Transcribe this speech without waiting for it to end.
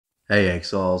Hey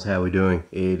Exiles, how we doing?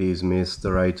 It is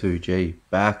Mr. A2G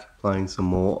back playing some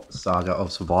more Saga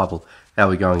of Survival. How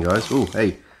we going, guys? Oh,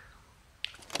 hey,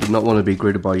 did not want to be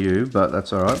greeted by you, but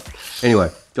that's alright. Anyway,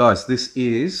 guys, this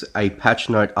is a patch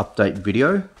note update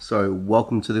video, so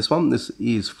welcome to this one. This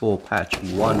is for patch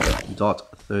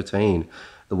 1.13,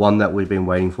 the one that we've been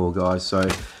waiting for, guys. So,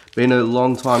 been a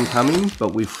long time coming,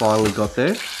 but we finally got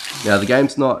there. Now, the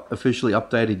game's not officially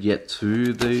updated yet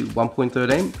to the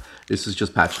 1.13. This is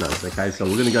just patch notes, okay? So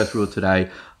we're going to go through it today.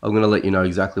 I'm going to let you know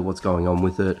exactly what's going on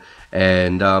with it.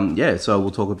 And yeah, so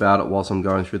we'll talk about it whilst I'm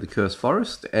going through the Cursed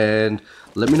Forest. And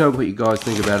let me know what you guys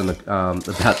think about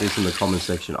about this in the comment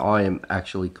section. I am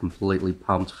actually completely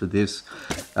pumped for this.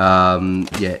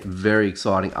 Yeah, very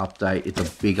exciting update. It's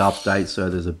a big update, so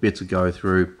there's a bit to go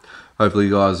through. Hopefully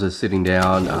you guys are sitting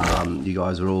down. You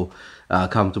guys are all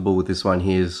comfortable with this one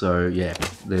here. So yeah,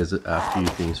 there's a few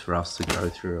things for us to go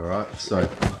through, all right? So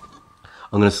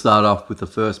I'm going to start off with the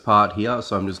first part here,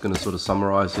 so I'm just going to sort of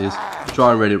summarize this,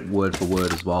 try and read it word for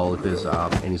word as well if there's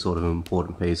any sort of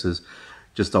important pieces.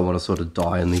 Just don't want to sort of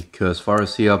die in the Cursed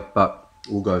Forest here, but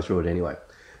we'll go through it anyway.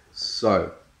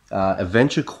 So,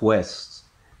 adventure quests.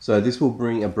 So this will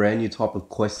bring a brand new type of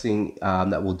questing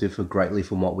that will differ greatly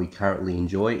from what we currently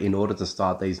enjoy. In order to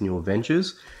start these new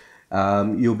adventures,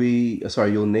 you'll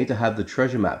need to have the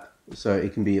treasure map. So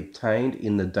it can be obtained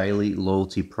in the daily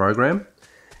loyalty program.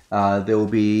 There will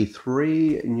be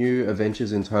 3 new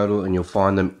adventures in total, and you'll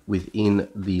find them within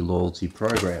the loyalty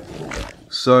program.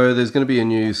 So there's going to be a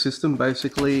new system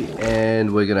basically,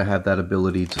 and we're going to have that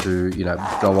ability to, you know,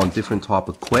 go on different type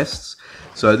of quests.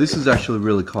 So this is actually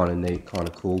really kind of neat, kind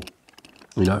of cool.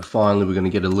 You know, finally we're going to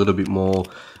get a little bit more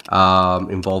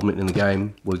involvement in the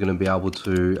game. We're going to be able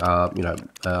to, you know,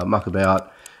 muck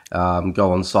about.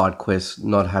 Go on side quests,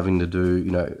 not having to do,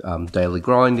 you know, daily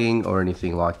grinding or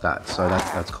anything like that. So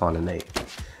that's kind of neat.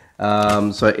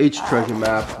 So each treasure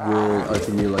map will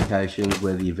open new locations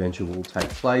where the adventure will take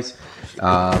place.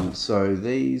 So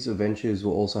these adventures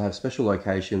will also have special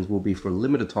locations, will be for a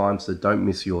limited time, so don't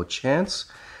miss your chance.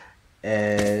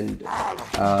 And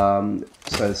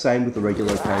so same with the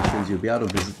regular locations, you'll be able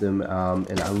to visit them in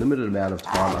an unlimited amount of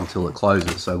time until it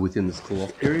closes, so within this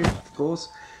cool-off period, of course.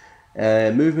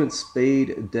 Movement,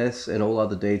 speed, deaths, and all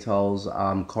other details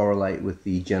correlate with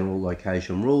the general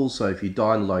location rules. So if you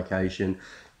die in the location,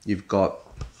 you've got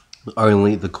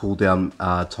only the cooldown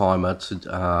timer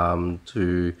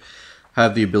to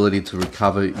have the ability to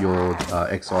recover your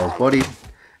exile's body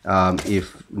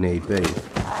if need be.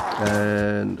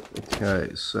 And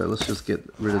okay, so let's just get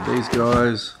rid of these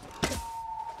guys.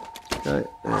 Okay,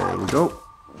 there we go.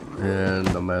 And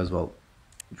I may as well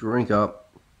drink up.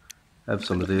 Have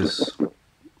some of this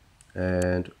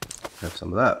and have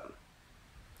some of that.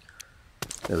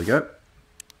 There we go.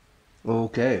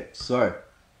 Okay, so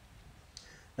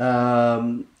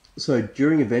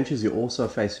during adventures you also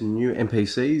face new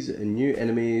NPCs and new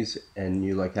enemies and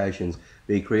new locations.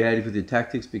 Be creative with your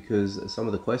tactics because some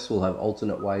of the quests will have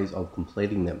alternate ways of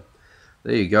completing them.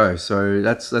 There you go. So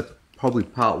that's probably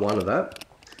part 1 of that.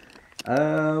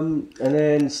 And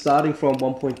then starting from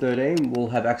 1.13, we'll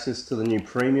have access to the new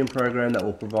premium program that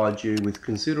will provide you with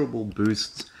considerable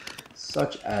boosts,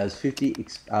 such as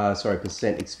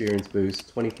 50% experience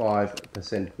boost,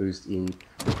 25% boost in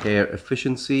repair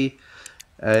efficiency,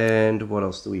 and what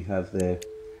else do we have there?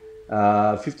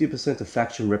 50% to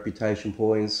faction reputation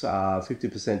points,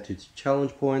 50% to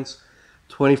challenge points,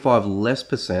 25% less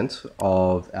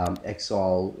of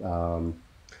exile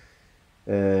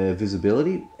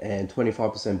visibility, and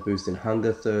 25% boost in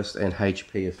hunger, thirst, and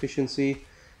HP efficiency,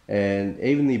 and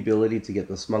even the ability to get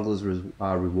the smuggler's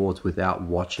rewards without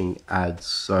watching ads.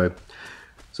 So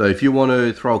if you want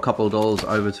to throw a couple of dollars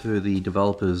over to the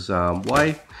developers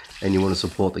way and you want to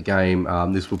support the game,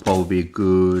 this will probably be a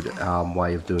good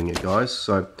way of doing it, guys.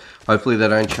 So hopefully they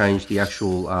don't change the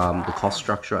actual the cost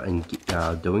structure in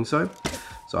doing so.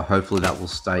 So hopefully that will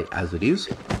stay as it is.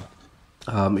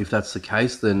 If that's the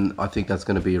case, then I think that's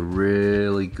going to be a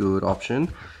really good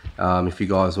option if you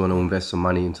guys want to invest some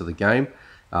money into the game,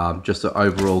 just to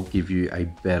overall give you a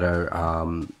better,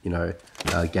 you know,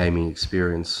 gaming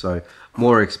experience. So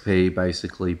more XP,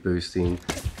 basically boosting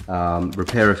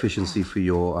repair efficiency for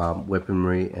your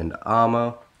weaponry and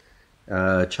armor,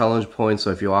 challenge points.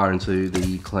 So if you are into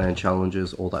the clan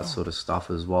challenges, all that sort of stuff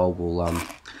as well, will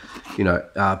you know,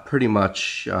 pretty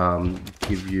much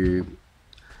give you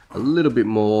a little bit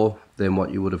more than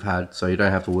what you would have had, so you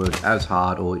don't have to work as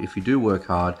hard, or if you do work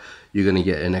hard, you're going to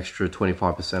get an extra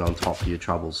 25% on top of your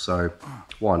troubles, so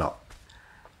why not?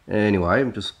 Anyway,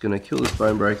 I'm just going to kill this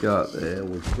bone breaker. There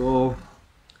we go.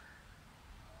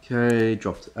 Okay,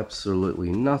 dropped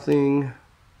absolutely nothing.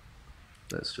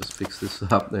 let's just fix this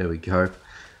up. There we go.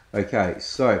 Okay,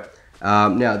 so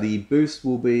now the boost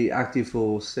will be active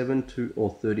for 7 to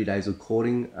or 30 days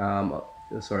accordingly,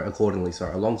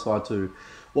 alongside to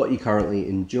what you currently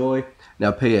enjoy.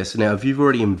 Now, PS, now if you've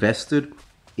already invested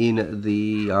in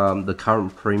the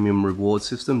current premium reward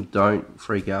system, don't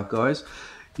freak out, guys.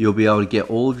 You'll be able to get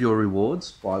all of your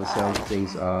rewards by the sound of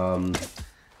things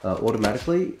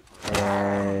automatically,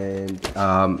 and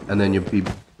then you'll be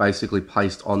basically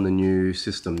placed on the new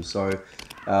system. So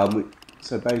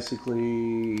so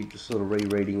basically, just sort of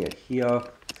rereading it here,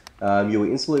 you will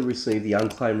instantly receive the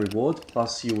unclaimed rewards,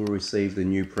 plus you will receive the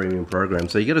new premium program.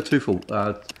 So you get a two for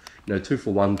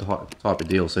one type of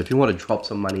deal. So if you want to drop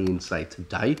some money in, say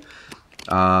today,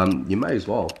 you may as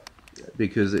well,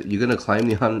 because you're going to claim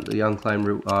the unclaimed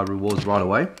rewards right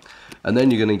away, and then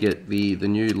you're going to get the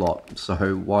new lot. So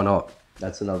why not?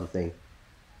 That's another thing.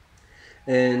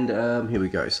 And here we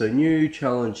go. So new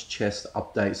challenge chest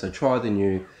update. So try the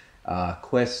new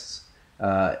quests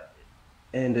and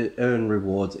earn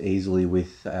rewards easily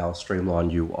with our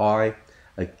streamlined UI.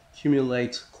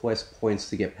 Accumulate quest points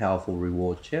to get powerful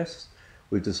reward chests.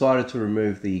 We've decided to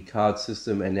remove the card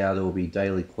system, and now there will be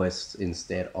daily quests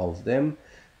instead of them.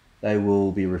 They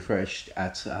will be refreshed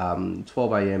at 12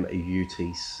 AM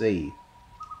UTC.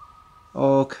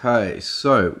 Okay,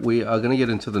 so we are going to get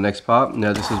into the next part.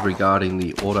 Now this is regarding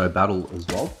the auto battle as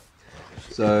well.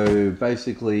 So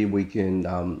basically we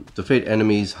can defeat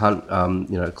enemies, hunt,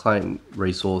 claim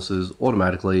resources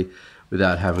automatically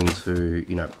without having to,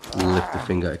 lift a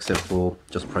finger, except for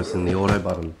just pressing the auto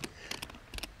button.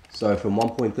 So from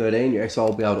 1.13, your exile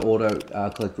will be able to auto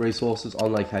collect resources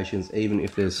on locations even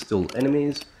if there's still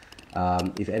enemies.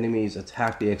 If enemies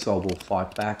attack, the exile will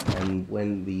fight back, and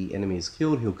when the enemy is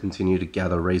killed, he'll continue to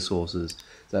gather resources.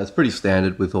 So that's pretty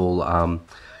standard with all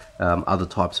other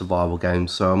type survival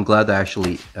games. So I'm glad they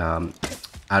actually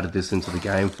added this into the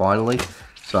game finally.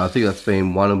 So I think that's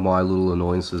been one of my little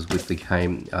annoyances with the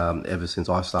game ever since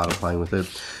I started playing with it.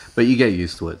 But you get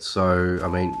used to it. So I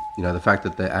mean, the fact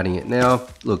that they're adding it now,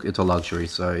 look, it's a luxury,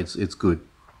 so it's good.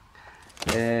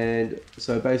 And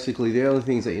so basically the only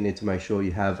things that you need to make sure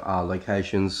you have are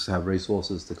locations, have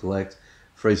resources to collect,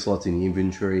 free slots in the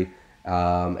inventory,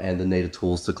 and the needed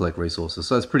tools to collect resources.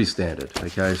 So it's pretty standard.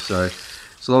 Okay, so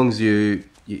as long as you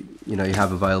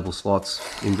have available slots,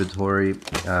 inventory,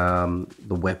 the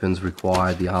weapons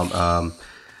required, the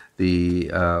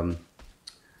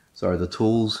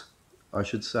tools, I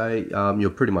should say, you're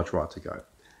pretty much right to go.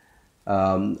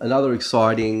 Another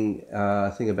exciting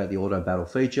thing about the auto battle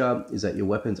feature is that your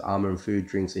weapons, armor, and food,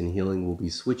 drinks, and healing will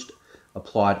be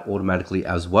applied automatically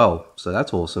as well. So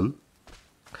that's awesome.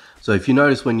 So if you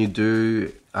notice, when you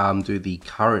do the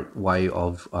current way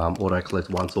of auto collect,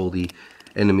 once all the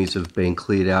enemies have been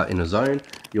cleared out in a zone,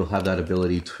 you'll have that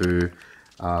ability to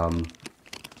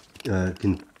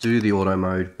can do the auto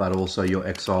mode, but also your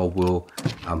exile will,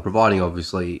 providing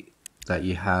obviously that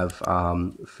you have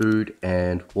food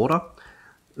and water,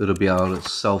 it'll be able to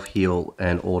self-heal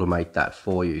and automate that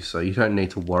for you. So you don't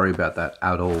need to worry about that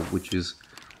at all, which is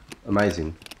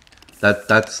amazing.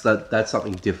 That's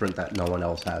something different that no one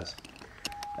else has.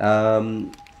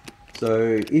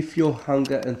 So if your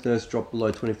hunger and thirst drop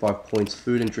below 25 points,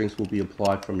 food and drinks will be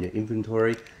applied from your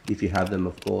inventory, if you have them,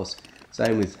 of course.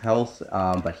 Same with health,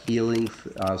 but healing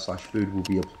slash food will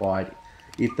be applied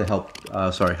if the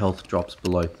health drops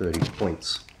below 30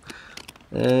 points.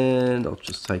 And I'll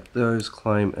just take those,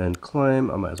 claim and claim.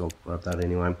 I might as well grab that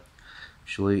anyway,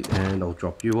 actually, and I'll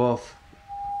drop you off.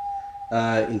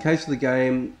 In case of the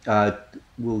game,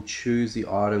 we'll choose the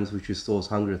items which restores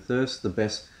hunger and thirst, the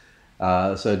best.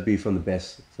 So it'd be from the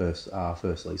best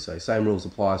firstly. So same rules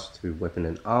applies to weapon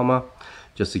and armor,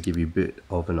 just to give you a bit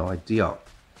of an idea.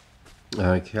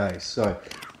 Okay, so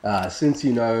since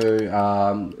now you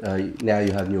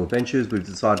have new adventures, we've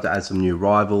decided to add some new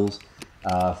rivals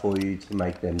for you to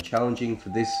make them challenging. For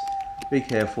this, be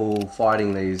careful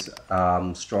fighting these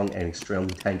strong and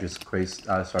extremely dangerous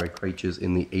creatures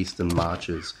in the Eastern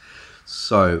Marches.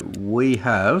 So we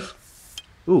have,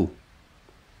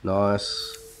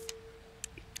 nice,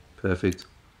 perfect,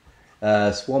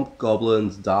 swamp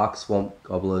goblins, dark swamp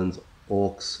goblins,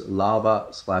 orcs,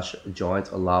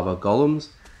 lava/giant lava golems,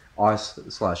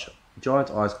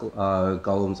 ice/giant ice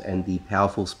golems, and the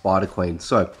powerful spider queen.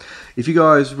 So if you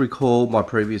guys recall my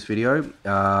previous video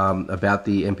about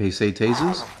the NPC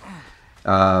teasers,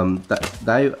 that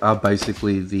they are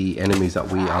basically the enemies that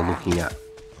we are looking at.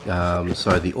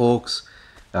 So the orcs,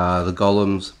 the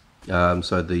golems,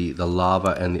 so the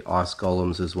lava and the ice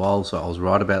golems as well. So I was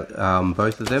right about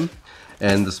both of them.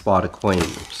 And the spider queen.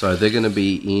 So they're going to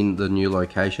be in the new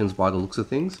locations by the looks of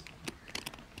things.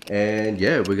 And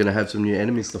yeah, we're going to have some new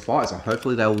enemies to fight, so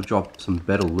hopefully they will drop some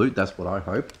better loot. That's what I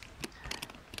hope.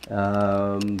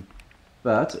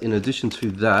 But in addition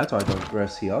to that, I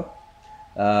digress here.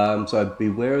 So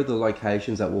beware of the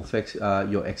locations that will affect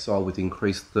your exile with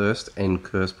increased thirst and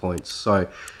curse points. So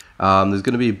there's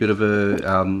going to be a bit of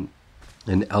a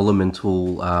an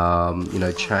elemental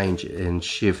change and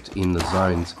shift in the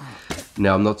zones.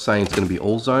 Now I'm not saying it's going to be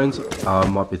all zones. I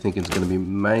might be thinking it's going to be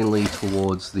mainly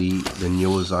towards the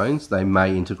newer zones. They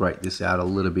may integrate this out a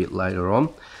little bit later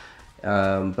on,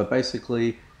 but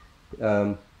basically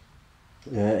again,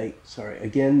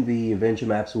 the adventure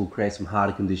maps will create some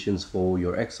harder conditions for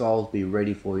your exiles. Be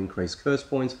ready for increased curse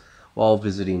points while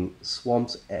visiting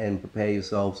swamps, and prepare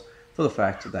yourselves for the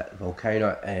fact that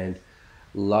volcano and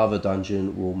lava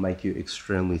dungeon will make you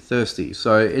extremely thirsty.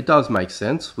 So it does make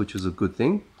sense, which is a good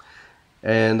thing,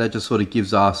 and that just sort of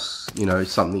gives us,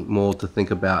 something more to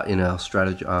think about in our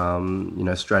strategy,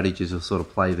 strategies to sort of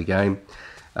play the game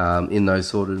in those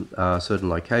sort of certain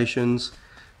locations.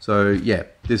 So yeah,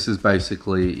 this is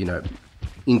basically,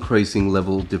 increasing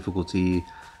level difficulty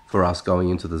for us going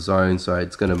into the zone. So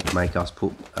it's going to make us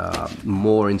put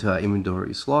more into our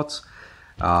inventory slots.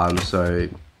 So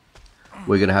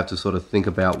we're going to have to sort of think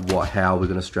about how we're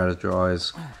going to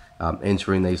strategize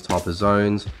entering these type of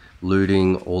zones,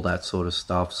 looting, all that sort of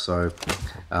stuff. So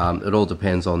it all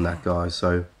depends on that, guys.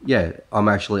 So yeah, I'm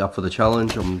actually up for the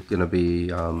challenge. I'm going to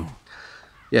be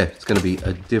it's going to be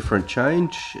a different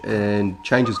change, and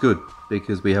change is good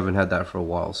because we haven't had that for a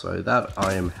while. So that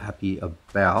I am happy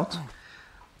about.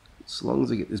 As long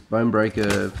as I get this bone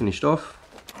breaker finished off.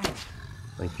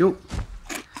 Thank you.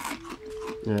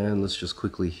 And let's just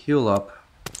quickly heal up.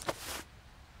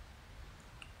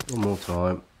 One more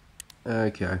time.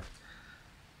 Okay.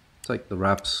 Take the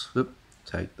wraps. Oop.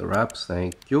 Take the wraps.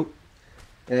 Thank you.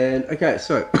 And okay,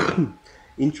 so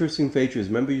interesting features.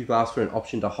 Remember, you've asked for an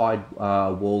option to hide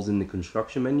walls in the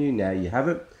construction menu. Now you have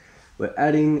it. We're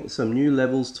adding some new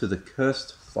levels to the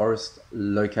cursed forest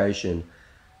location.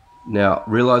 Now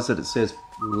realize that it says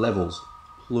levels,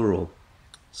 plural.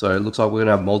 So it looks like we're going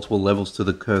to have multiple levels to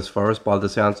the cursed forest by the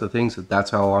sounds of things.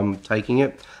 That's how I'm taking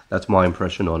it. That's my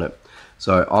impression on it.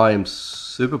 So I am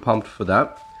super pumped for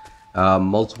that.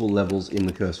 Multiple levels in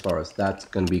the cursed forest. That's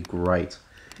going to be great.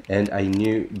 And a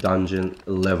new dungeon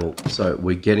level. So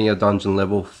we're getting a dungeon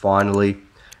level finally,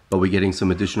 but we're getting some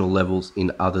additional levels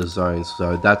in other zones.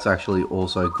 So that's actually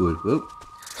also good. Oop.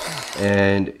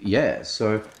 And yeah,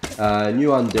 so new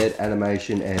undead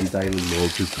animation and daily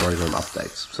loyalty program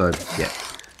updates. So yeah,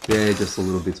 they're just a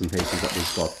little bits and pieces that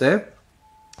we've got there.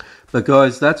 But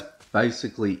guys, that's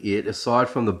basically it. Aside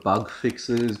from the bug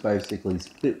fixes, basically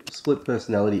split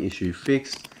personality issue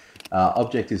fixed.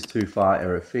 Object is too far,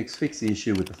 error fixed. Fix the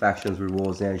issue with the factions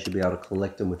rewards. Now you should be able to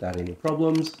collect them without any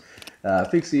problems.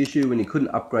 Fix the issue when you couldn't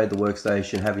upgrade the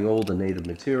workstation, having all the needed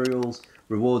materials.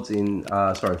 Rewards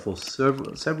for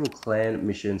several clan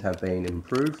missions have been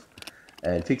improved.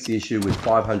 And fix the issue with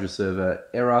 500 server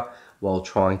error while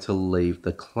trying to leave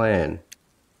the clan.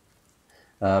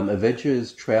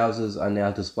 Adventurers' trousers are now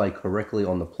displayed correctly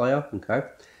on the player. Okay,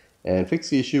 and fix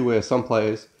the issue where some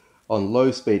players on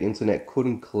low speed internet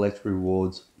couldn't collect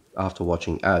rewards after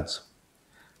watching ads.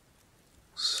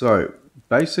 So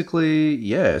basically,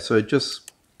 yeah, so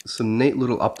just some neat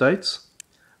little updates,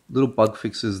 little bug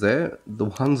fixes there. The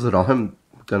ones that I'm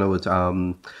going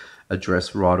to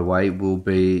address right away will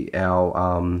be our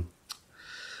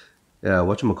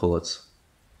whatchamacallits,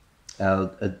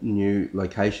 our new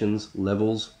locations,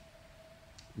 levels,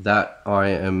 that I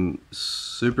am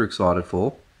super excited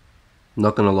for.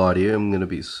 Not gonna lie to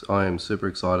you, I am super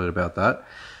excited about that.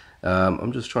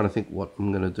 I'm just trying to think what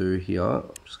I'm gonna do here.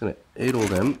 I'm just gonna eat all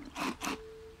them,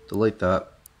 delete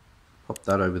that, pop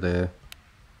that over there.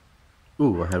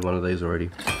 Ooh, I had one of these already.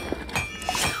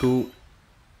 Cool.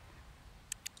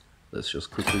 Let's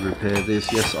just quickly repair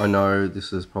this. Yes, I know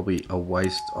this is probably a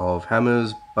waste of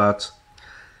hammers, but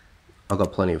I've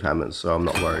got plenty of hammers, so I'm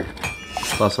not worried.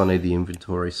 Plus I need the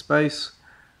inventory space.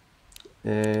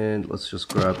 And let's just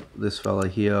grab this fella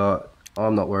here.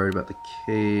 I'm not worried about the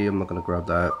key. I'm not going to grab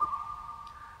that.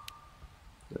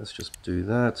 Let's just do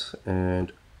that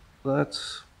and that.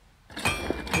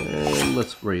 And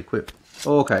let's re-equip.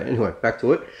 Okay, anyway, back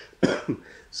to it.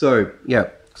 So, yeah.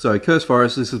 So, Cursed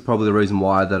Forest, this is probably the reason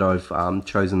why that I've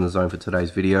chosen the zone for today's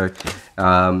video.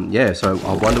 Yeah, so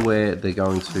I wonder where they're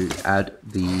going to add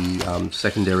the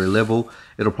secondary level.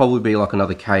 It'll probably be like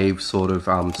another cave sort of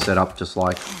setup, just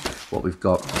like what we've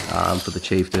got for the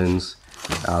chieftains,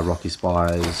 rocky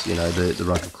spires, the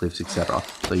rugged cliffs, etc.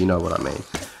 So you know what I mean.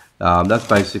 That's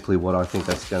basically what I think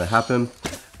that's going to happen.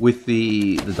 With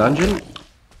the dungeon,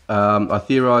 I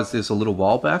theorized this a little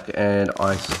while back, and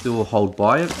I still hold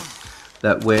by it,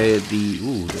 that where the...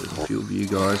 Ooh, there's a few of you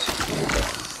guys.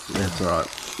 That's alright.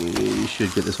 You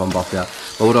should get this one buffed out.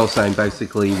 But what I was saying,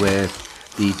 basically, where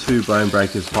the two bone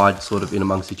breakers hide sort of in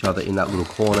amongst each other in that little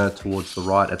corner towards the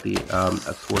right at the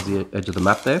towards the edge of the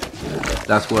map there.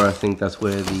 That's where I think that's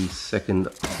where the second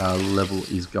level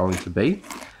is going to be.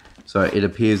 So it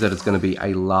appears that it's going to be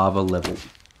a lava level,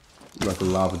 like a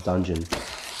lava dungeon.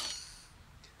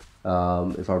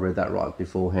 If I read that right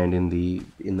beforehand in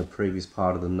the previous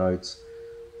part of the notes.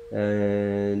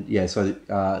 And yeah, so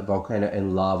volcano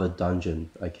and lava dungeon.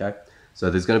 Okay, so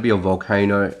there's going to be a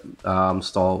volcano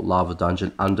style lava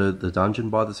dungeon under the dungeon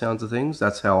by the sounds of things.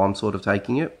 That's how I'm sort of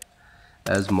taking it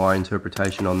as my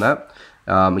interpretation on that.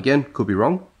 Again, could be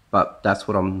wrong, but that's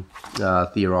what I'm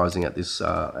theorizing at this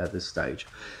stage.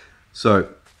 So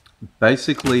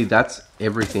basically that's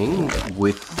everything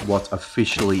with what's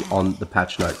officially on the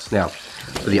patch notes. Now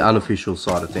for the unofficial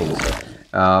side of things,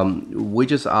 we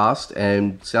just asked,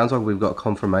 and sounds like we've got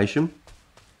confirmation.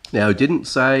 Now it didn't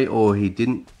say, or he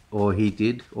didn't, or he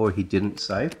did, or he didn't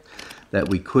say that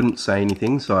we couldn't say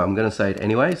anything, so I'm going to say it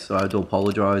anyway. So I do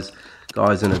apologize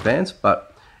guys in advance,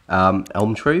 but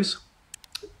elm trees,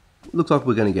 looks like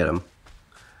we're going to get them.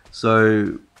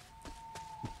 So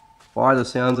by the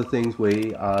sounds of things,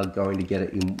 we are going to get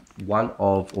it in one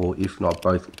of, or if not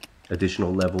both,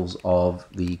 additional levels of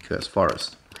the Cursed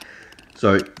Forest.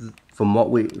 So from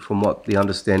what the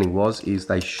understanding was, is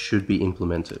they should be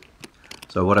implemented.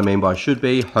 So what I mean by should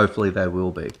be, hopefully they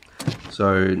will be.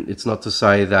 So it's not to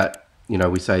say that, you know,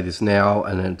 we say this now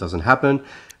and then it doesn't happen.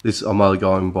 This, I'm only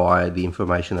going by the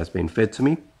information that's been fed to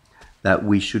me, that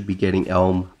we should be getting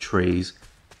elm trees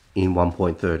in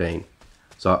 1.13.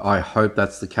 So I hope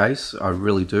that's the case. I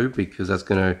really do, because that's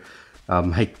going to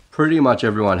make pretty much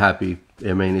everyone happy.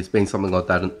 I mean, it's been something like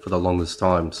that for the longest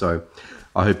time. So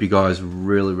I hope you guys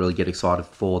really get excited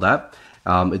for that.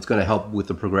 It's going to help with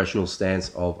the progressional stance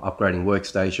of upgrading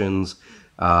workstations,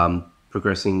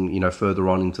 progressing, you know, further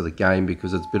on into the game,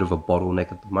 because it's a bit of a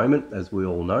bottleneck at the moment, as we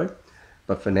all know.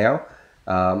 But for now,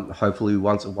 hopefully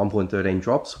once 1.13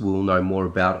 drops, we'll know more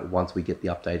about it once we get the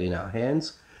update in our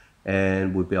hands,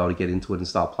 and we'll be able to get into it and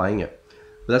start playing it.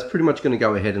 But that's pretty much going to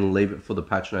go ahead and leave it for the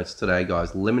patch notes today,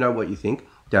 guys. Let me know what you think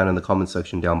down in the comment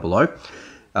section down below.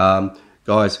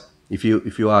 Guys, if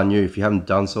you are new, if you haven't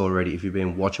done so already, if you've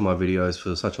been watching my videos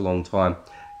for such a long time,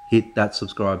 hit that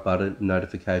subscribe button,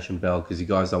 notification bell, because you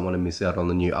guys don't want to miss out on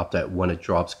the new update when it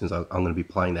drops, because I'm going to be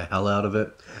playing the hell out of it,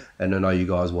 and I know you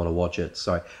guys want to watch it.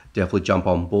 So definitely jump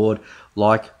on board,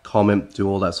 like, comment, do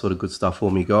all that sort of good stuff for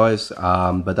me, guys.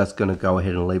 But that's going to go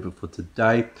ahead and leave it for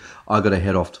today. I got to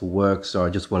head off to work, so I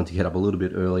just wanted to get up a little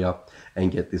bit earlier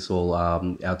and get this all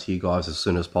out to you guys as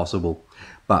soon as possible.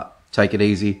 But take it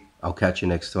easy. I'll catch you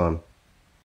next time.